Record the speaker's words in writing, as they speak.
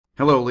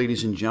Hello,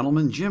 ladies and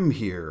gentlemen. Jim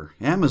here.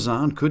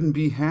 Amazon couldn't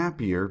be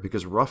happier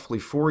because roughly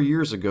 4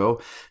 years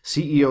ago,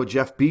 CEO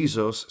Jeff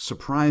Bezos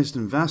surprised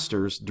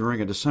investors during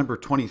a December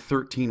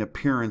 2013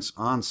 appearance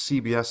on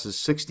CBS's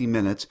 60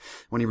 Minutes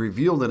when he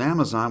revealed that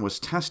Amazon was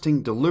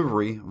testing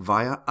delivery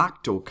via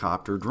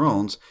octocopter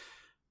drones,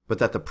 but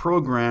that the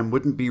program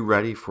wouldn't be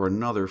ready for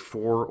another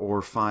 4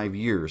 or 5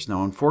 years.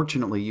 Now,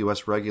 unfortunately,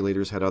 U.S.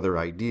 regulators had other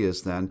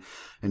ideas then.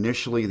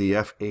 Initially, the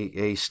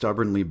FAA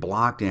stubbornly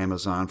blocked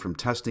Amazon from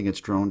testing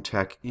its drone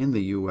tech in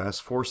the U.S.,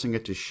 forcing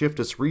it to shift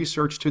its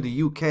research to the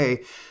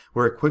U.K.,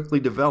 where it quickly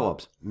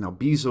developed. Now,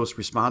 Bezos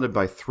responded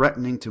by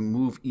threatening to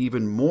move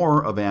even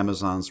more of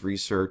Amazon's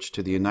research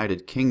to the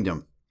United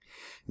Kingdom.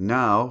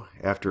 Now,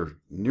 after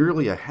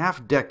nearly a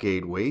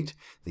half-decade wait,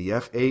 the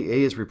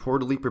FAA is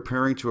reportedly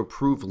preparing to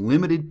approve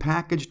limited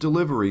package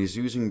deliveries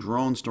using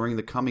drones during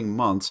the coming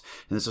months,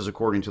 and this is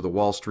according to the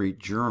Wall Street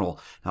Journal.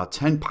 Now,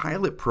 10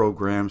 pilot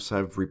programs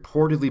have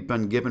reportedly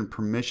been given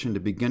permission to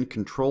begin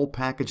controlled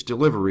package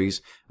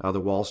deliveries, the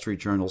Wall Street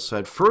Journal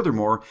said.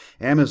 Furthermore,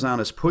 Amazon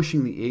is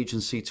pushing the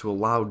agency to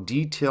allow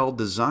detailed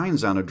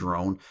designs on a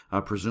drone,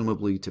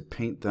 presumably to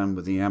paint them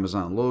with the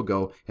Amazon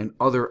logo, and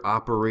other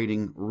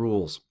operating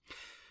rules.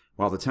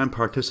 While the 10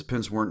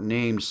 participants weren't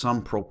named,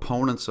 some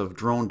proponents of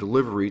drone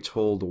delivery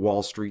told the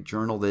Wall Street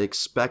Journal they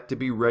expect to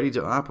be ready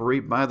to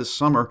operate by the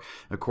summer,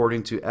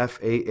 according to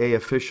FAA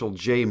official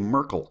Jay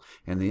Merkel,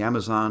 and the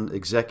Amazon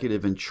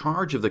executive in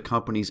charge of the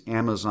company's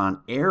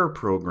Amazon Air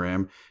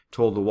program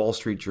told the Wall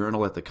Street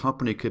Journal that the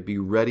company could be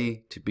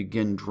ready to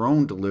begin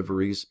drone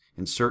deliveries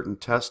in certain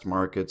test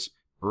markets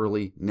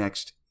early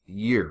next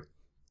year.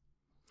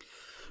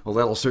 Well,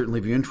 that'll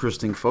certainly be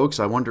interesting, folks.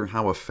 I wonder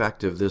how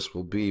effective this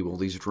will be. Will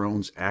these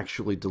drones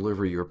actually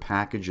deliver your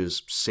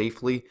packages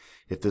safely?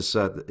 If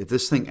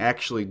this thing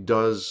actually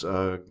does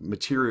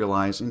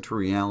materialize into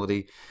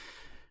reality,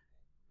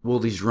 will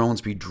these drones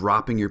be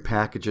dropping your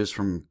packages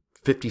from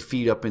 50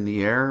 feet up in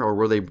the air, or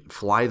will they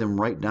fly them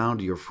right down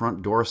to your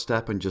front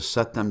doorstep and just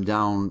set them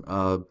down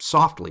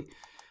softly?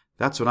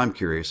 That's what I'm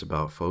curious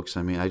about, folks.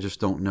 I mean, I just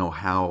don't know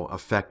how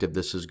effective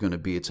this is going to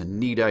be. It's a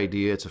neat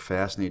idea. It's a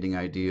fascinating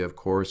idea, of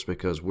course,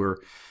 because we're,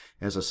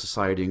 as a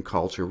society and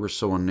culture, we're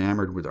so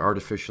enamored with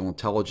artificial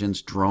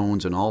intelligence,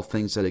 drones, and all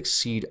things that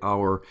exceed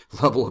our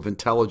level of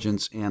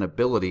intelligence and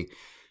ability.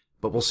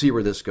 But we'll see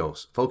where this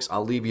goes. Folks,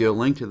 I'll leave you a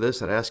link to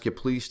this. I'd ask you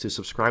please to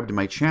subscribe to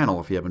my channel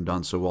if you haven't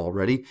done so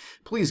already.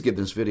 Please give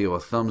this video a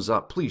thumbs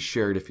up. Please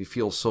share it if you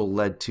feel so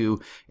led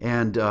to.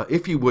 And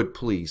if you would,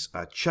 please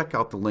check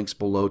out the links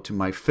below to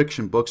my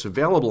fiction books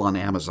available on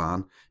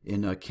Amazon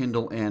in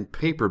Kindle and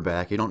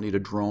paperback. You don't need a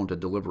drone to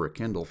deliver a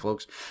Kindle,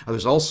 folks.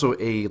 There's also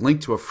a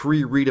link to a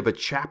free read of a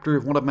chapter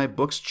of one of my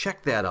books.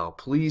 Check that out,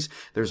 please.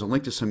 There's a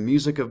link to some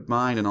music of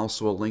mine and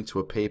also a link to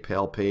a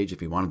PayPal page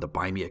if you wanted to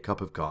buy me a cup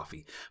of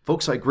coffee.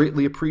 Folks, I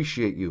greatly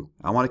appreciate you.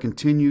 I want to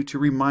continue to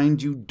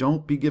remind you,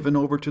 don't be given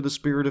over to the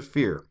spirit of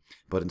fear,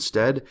 but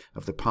instead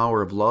of the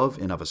power of love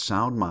and of a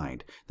sound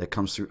mind that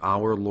comes through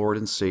our Lord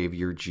and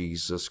Savior,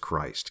 Jesus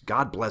Christ.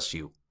 God bless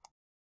you.